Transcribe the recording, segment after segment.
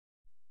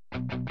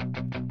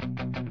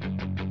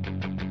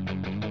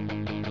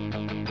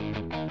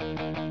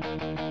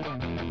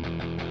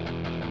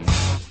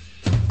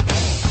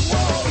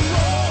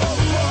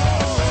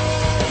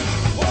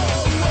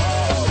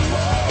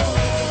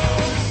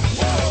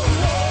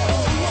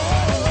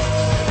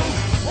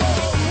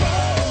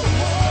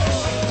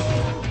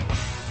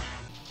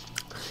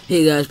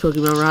Hey guys,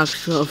 Pokemon Rock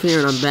 12 here,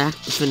 and I'm back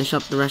to finish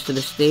up the rest of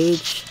the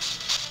stage.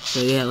 So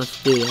yeah,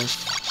 let's do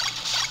this.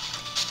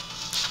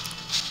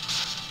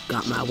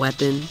 Got my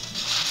weapon.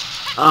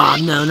 Oh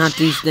no, not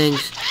these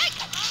things.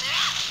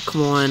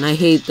 Come on, I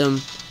hate them.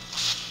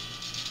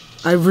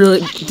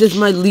 This is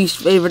my least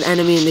favorite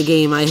enemy in the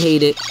game. I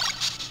hate it.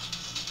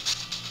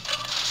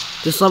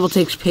 This level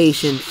takes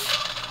patience.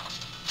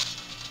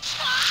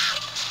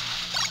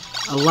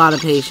 A lot of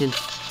patience.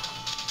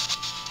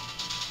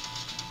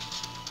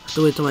 I have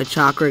to wait till my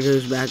chakra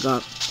goes back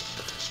up,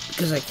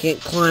 because I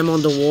can't climb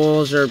on the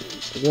walls or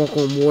walk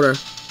on water.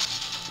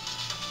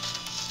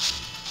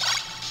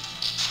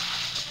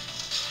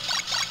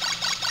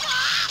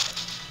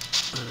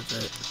 That's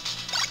it.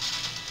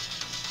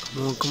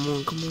 Come on, come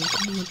on, come on,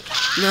 come on.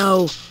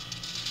 No!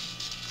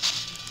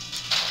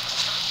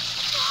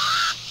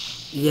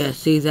 Yeah,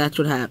 see, that's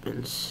what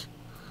happens.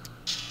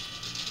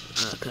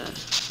 Okay.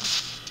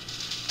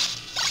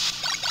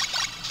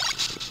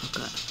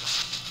 Okay.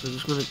 So I'm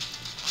just gonna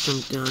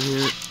jump down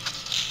here.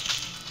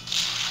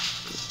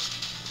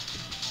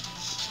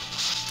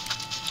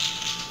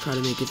 Try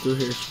to make it through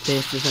here as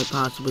fast as I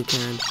possibly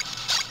can.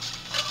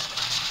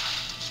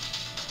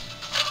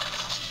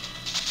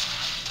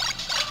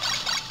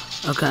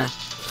 Okay.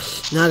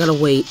 Now I gotta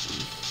wait.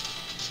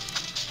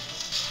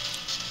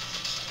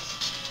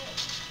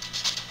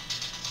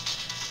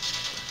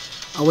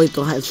 I'll wait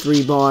till I have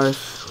 3 bars.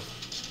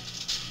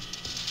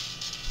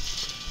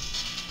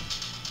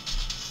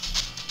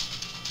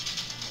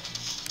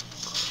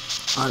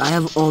 Alright, I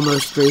have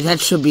almost 3. That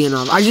should be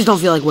enough. I just don't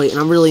feel like waiting.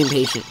 I'm really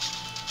impatient.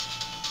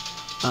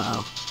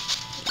 Uh-oh.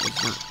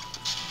 It's not.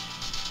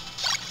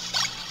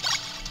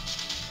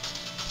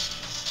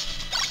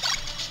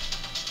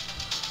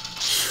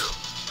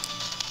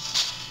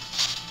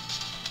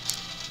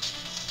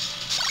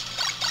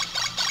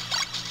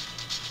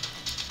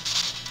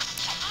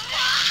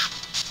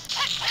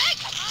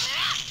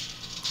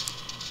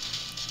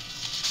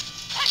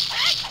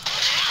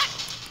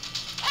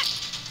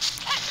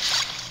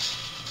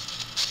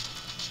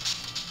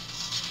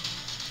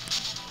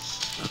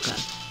 Okay.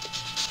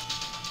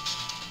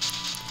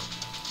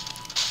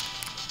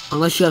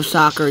 Unless you have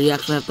soccer, you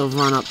actually have to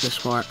run up this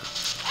part.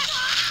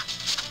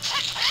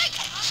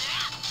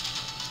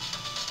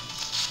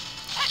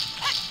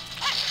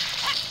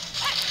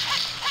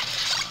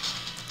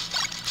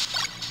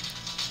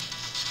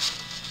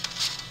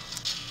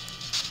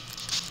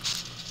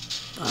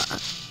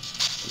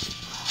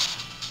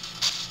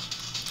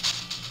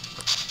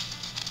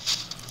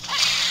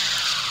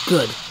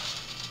 Good.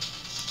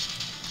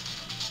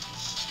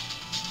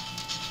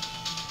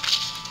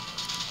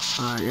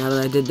 Alright, now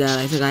that I did that,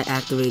 I think I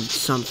activated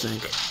something.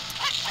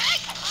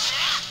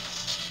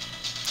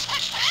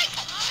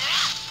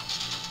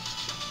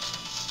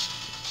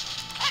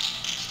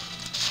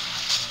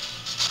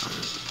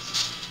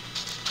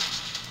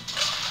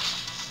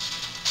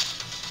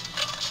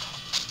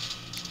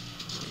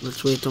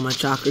 Let's wait till my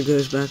chakra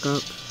goes back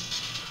up.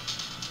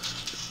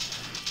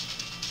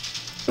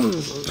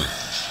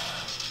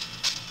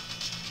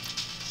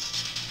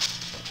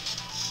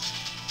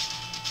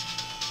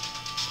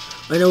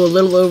 I know a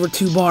little over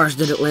 2 bars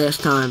did it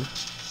last time.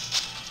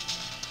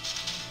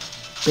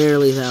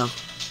 Barely though.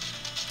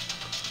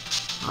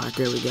 Alright,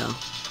 there we go.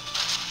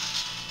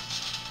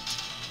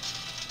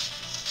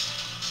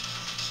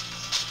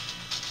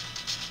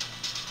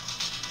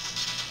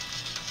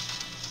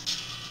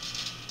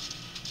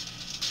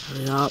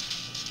 Hurry up.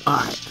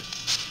 Alright.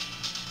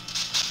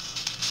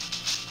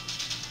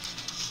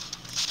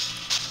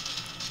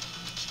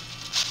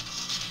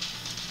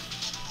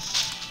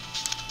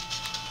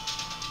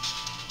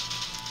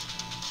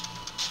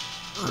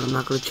 I'm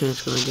not going to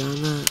chance going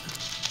down that.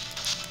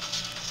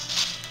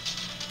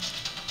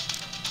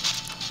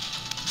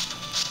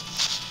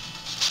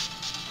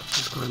 Let's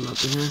just climb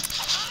up in here.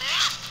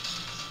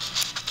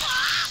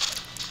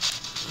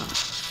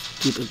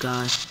 Stupid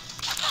guy.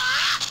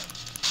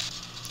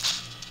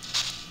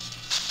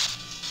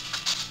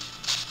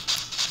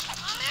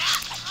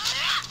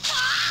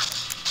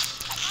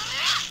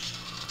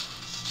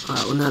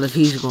 Alright, well now that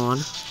he's gone.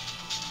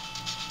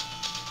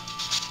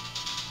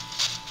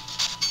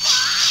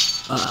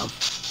 Uh-oh.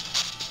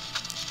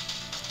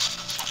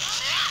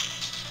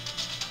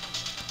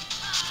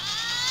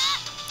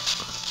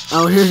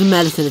 Oh, here's a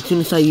medicine as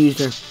soon as I used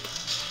her.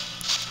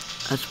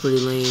 That's pretty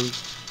lame.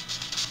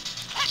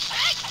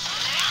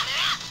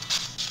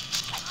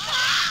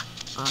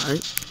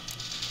 Alright.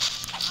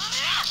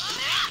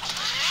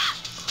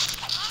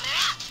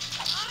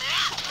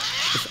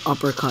 Just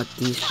uppercut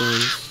these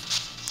things.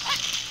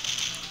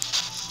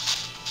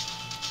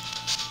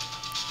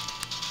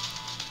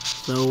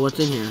 So what's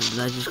in here? Did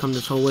I just come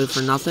this whole way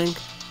for nothing?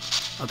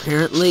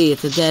 Apparently,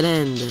 it's a dead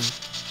end.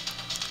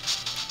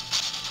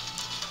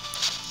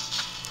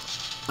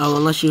 Oh,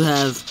 unless you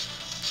have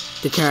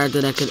the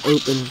character that could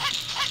open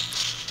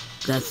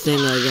that thing,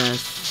 I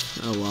guess.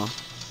 Oh well.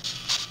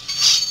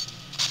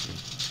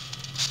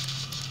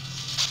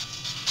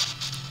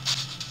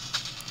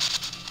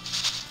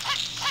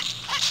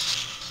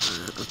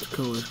 Alright, let's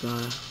kill this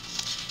guy.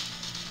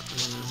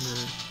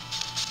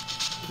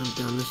 Jump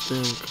down this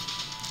thing.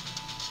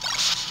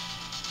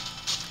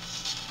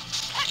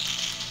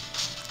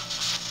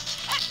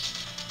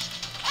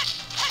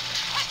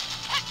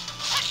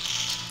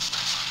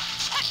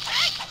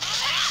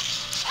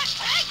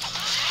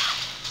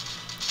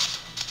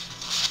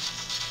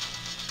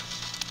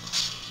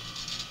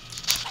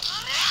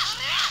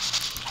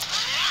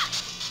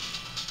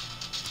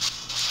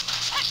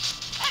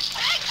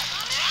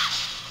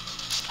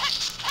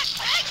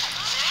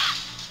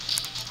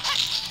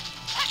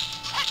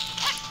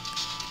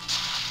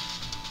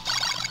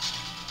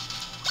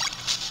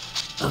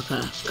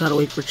 Okay, gotta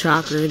wait for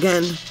chocolate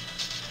again.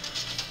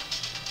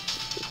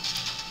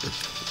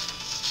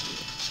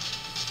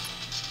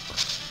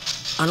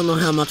 I don't know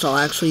how much I'll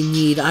actually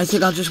need. I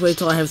think I'll just wait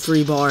till I have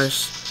 3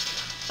 bars.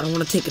 I don't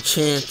want to take a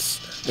chance.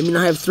 I mean,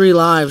 I have 3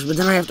 lives, but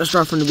then I have to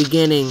start from the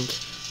beginning.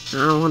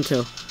 I don't want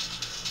to.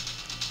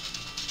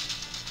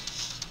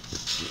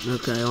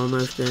 Okay,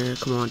 almost there.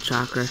 Come on,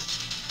 chakra.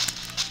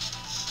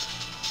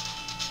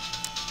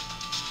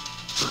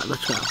 Alright,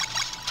 let's go.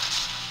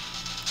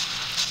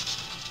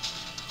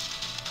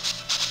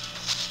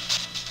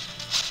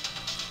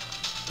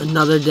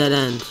 Another dead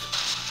end.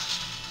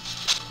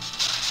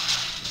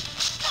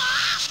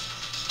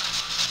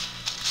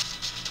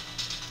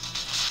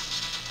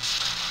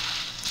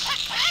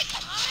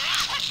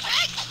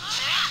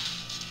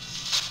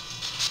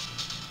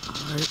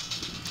 Alright.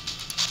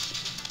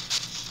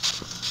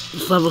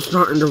 This level's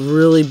starting to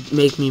really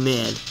make me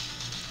mad.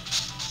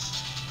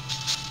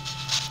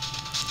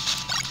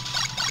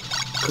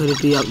 Could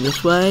it be up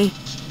this way?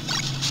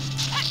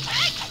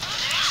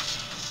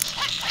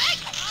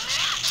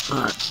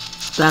 Alright.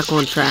 Back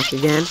on track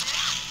again.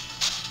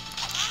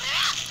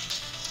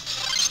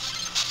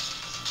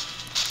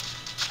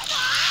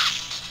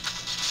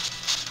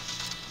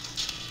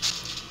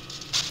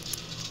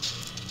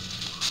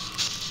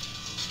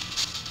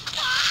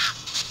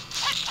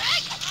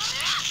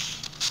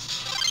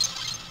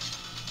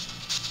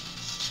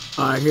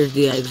 Alright, here's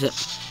the exit.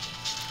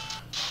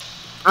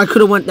 I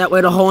could have went that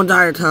way the whole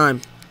entire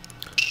time.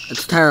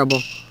 That's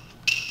terrible.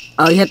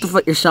 Oh, you have to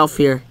put yourself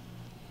here.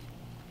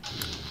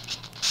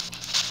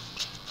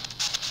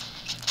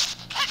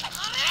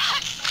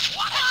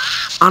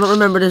 I don't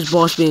remember this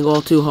boss being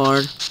all too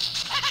hard.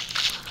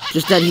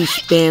 Just that he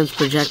spams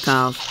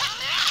projectiles.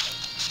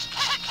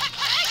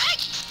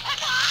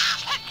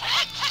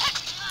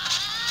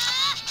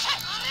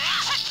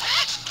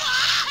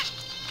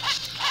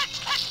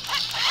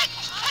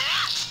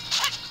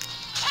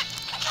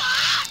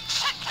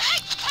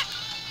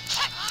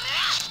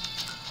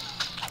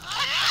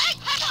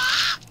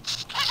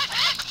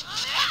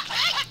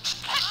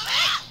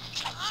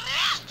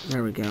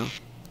 There we go.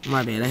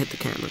 My bad, I hit the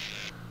camera.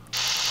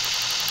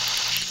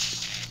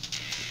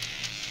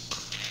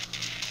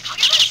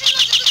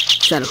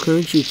 Shadow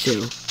Clone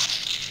Jutsu.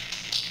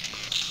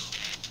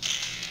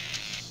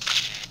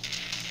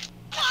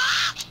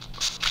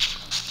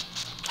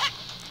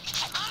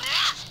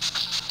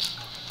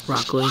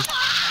 Broccoli.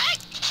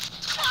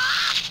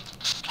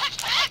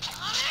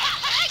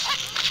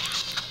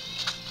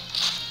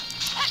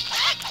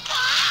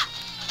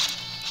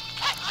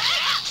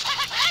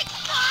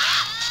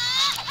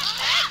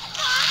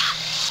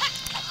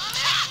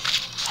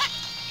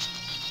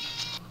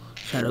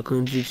 Shadow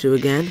Clone Jutsu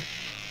again.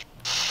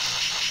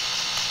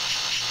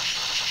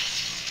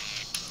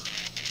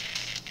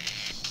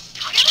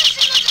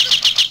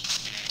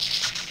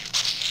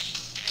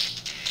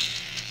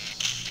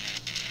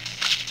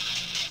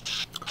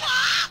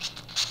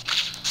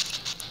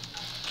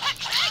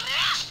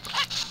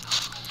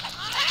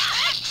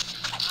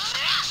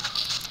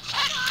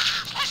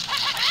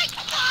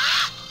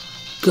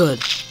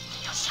 Good.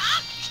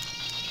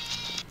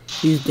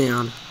 He's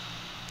down.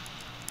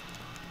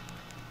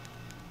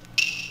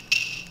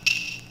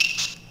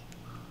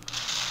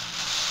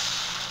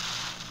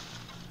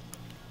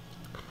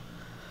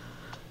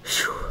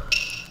 Whew.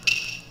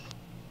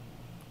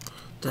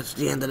 That's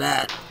the end of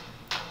that.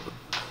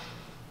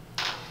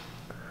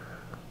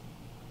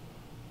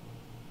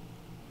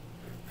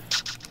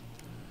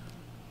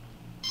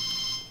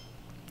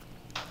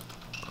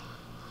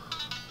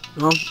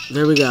 Well,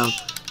 there we go.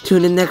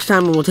 Tune in next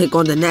time and we'll take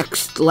on the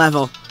next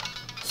level.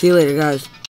 See you later, guys.